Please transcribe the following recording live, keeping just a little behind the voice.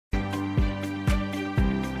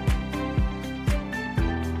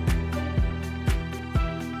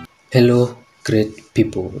Hello great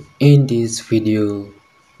people, in this video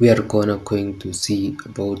we are going to see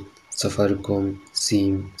about Safaricom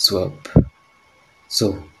SIM Swap.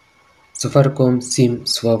 So Safaricom SIM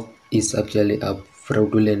Swap is actually a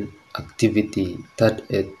fraudulent activity that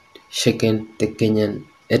had shaken the Kenyan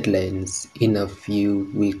headlines in a few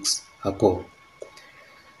weeks ago.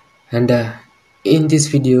 And in this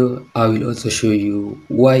video I will also show you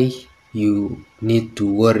why you need to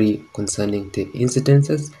worry concerning the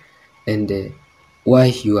incidences and why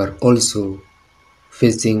you are also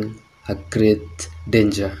facing a great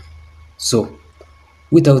danger. So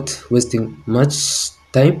without wasting much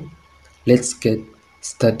time, let's get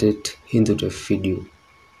started into the video.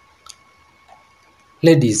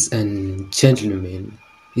 Ladies and gentlemen,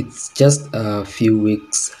 it's just a few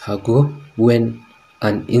weeks ago when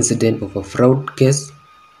an incident of a fraud case,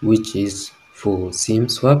 which is for SIM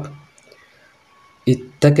swap, it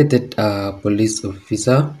targeted a police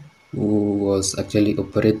officer who was actually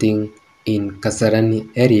operating in Kasarani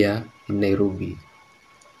area in Nairobi.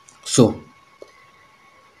 So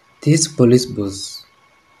this police boss,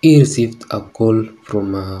 he received a call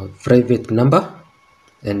from a private number,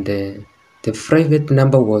 and the private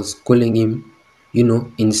number was calling him,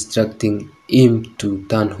 instructing him to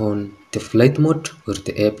turn on the flight mode or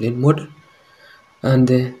the airplane mode. And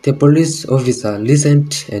the police officer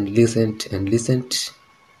listened and listened and listened,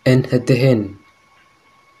 and at the end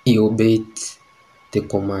he obeyed the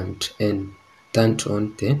command and turned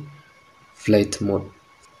on the flight mode.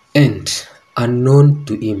 And unknown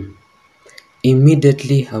to him,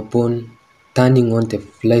 immediately upon turning on the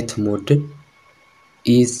flight mode,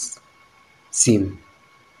 his SIM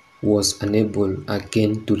was unable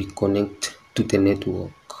again to reconnect to the network.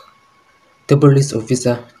 The police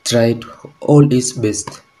officer tried all his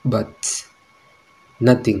best, but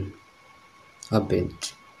nothing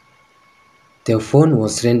happened. The phone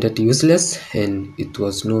was rendered useless and it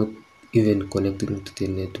was not even connecting to the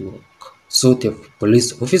network. So the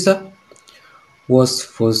police officer was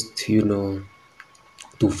forced, to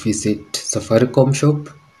visit Safaricom shop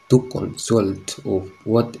to consult of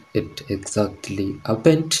what it exactly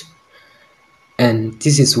happened. And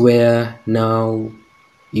this is where now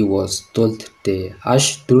he was told the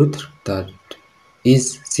harsh truth that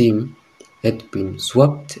his SIM had been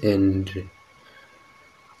swapped and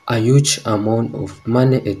a huge amount of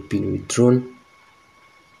money had been withdrawn.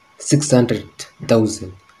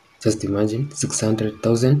 600,000. Just imagine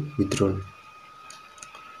 600,000 withdrawn.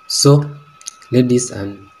 So, ladies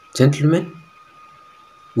and gentlemen,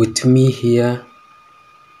 with me here,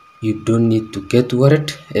 you don't need to get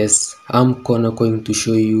worried, as I'm going to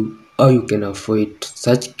show you how you can avoid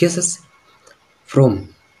such cases from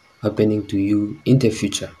happening to you in the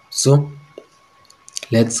future. So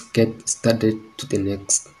let's get started to the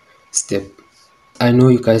next step. I know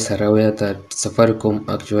you guys are aware that Safaricom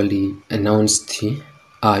actually announced a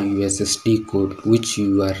USSD code which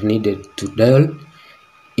you are needed to dial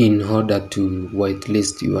in order to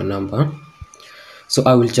whitelist your number. So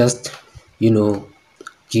I will just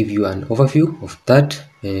give you an overview of that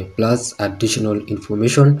plus additional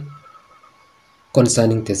information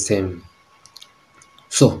concerning the same.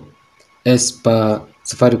 So as per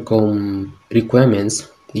Safaricom requirements,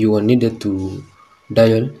 you are needed to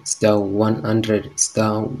dial *100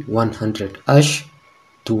 *100 hash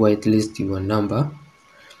to whitelist your number.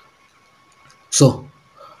 So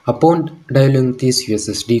upon dialing this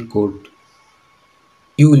USSD code,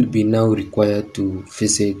 you will be now required to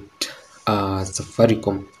visit a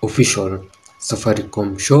Safaricom official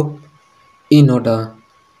Safaricom shop in order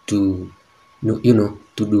to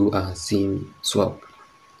to do a SIM swap.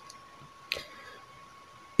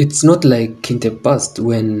 It's not like in the past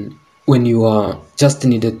when you are just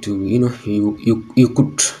needed to you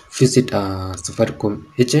could visit a Safaricom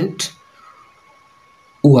agent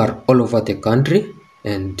who are all over the country,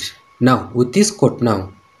 and now with this code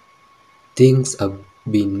now things have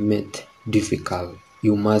been made difficult.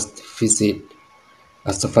 You must visit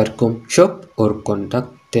a Safaricom shop or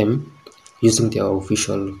contact them using their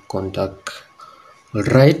official contact.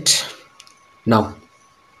 Alright, now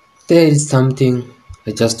there is something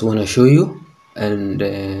I just want to show you, and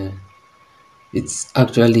it's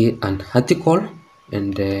actually an article,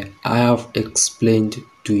 and I have explained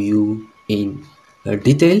to you in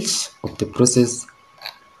details of the process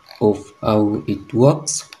of how it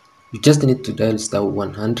works. You just need to dial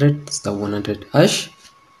 *100 hash,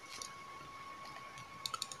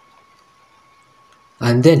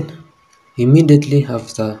 and then immediately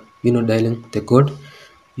after dialing the code,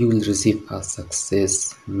 you will receive a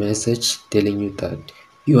success message telling you that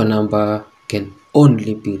your number can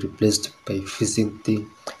only be replaced by visiting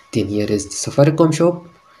the nearest Safaricom shop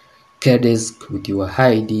care desk with your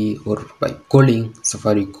ID or by calling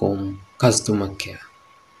Safaricom customer care.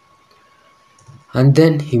 And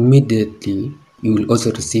then immediately you will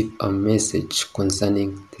also receive a message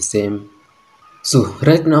concerning the same. So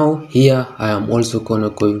right now here I am also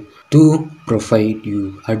going to provide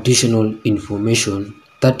you additional information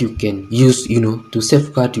that you can use, to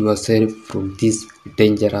safeguard yourself from this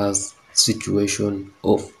dangerous situation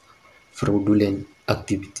of fraudulent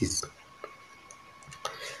activities.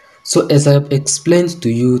 So as I have explained to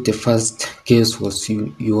you, the first case was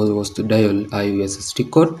you was to dial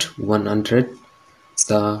IUSSD code 100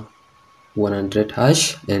 star 100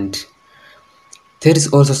 hash, and there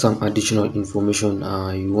is also some additional information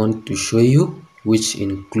I want to show you, which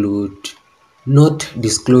include not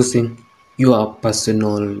disclosing your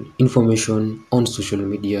personal information on social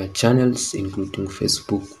media channels, including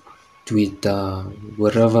Facebook, Twitter,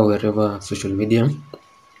 wherever social media,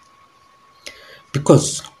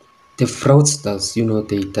 because the fraudsters,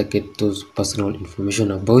 they target those personal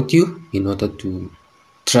information about you in order to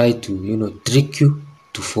try to, trick you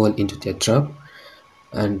to fall into their trap.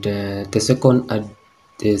 And the second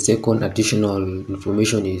additional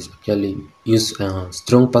information is actually use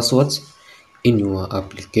strong passwords in your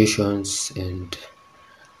applications, and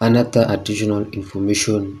another additional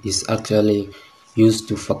information is actually used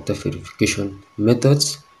to factor verification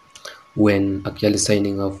methods when actually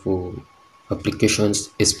signing up for applications,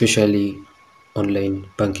 especially online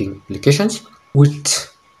banking applications.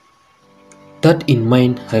 With that in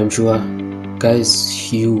mind, I'm sure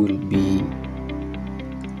guys you will be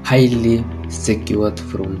highly secured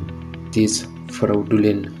from this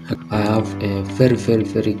fraudulent. I have a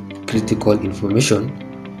very critical information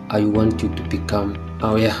I want you to become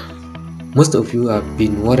aware. Most of you have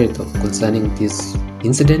been worried concerning these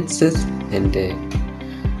incidences, and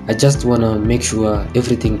I just want to make sure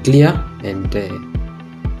everything clear, and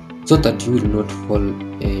so that you will not fall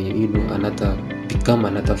become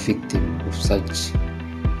another victim of such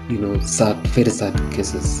very sad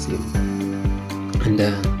cases. And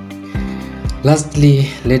lastly,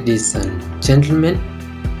 ladies and gentlemen,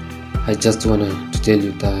 I just want to tell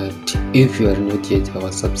you that if you are not yet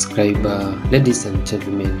our subscriber, ladies and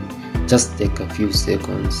gentlemen, just take a few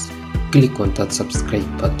seconds, click on that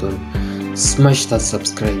subscribe button, smash that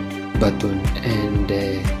subscribe button, and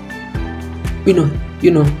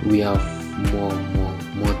we have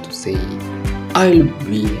more to say. I'll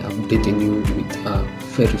be updating you with a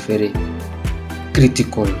very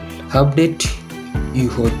critical update you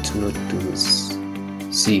ought not to miss.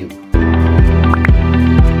 See you.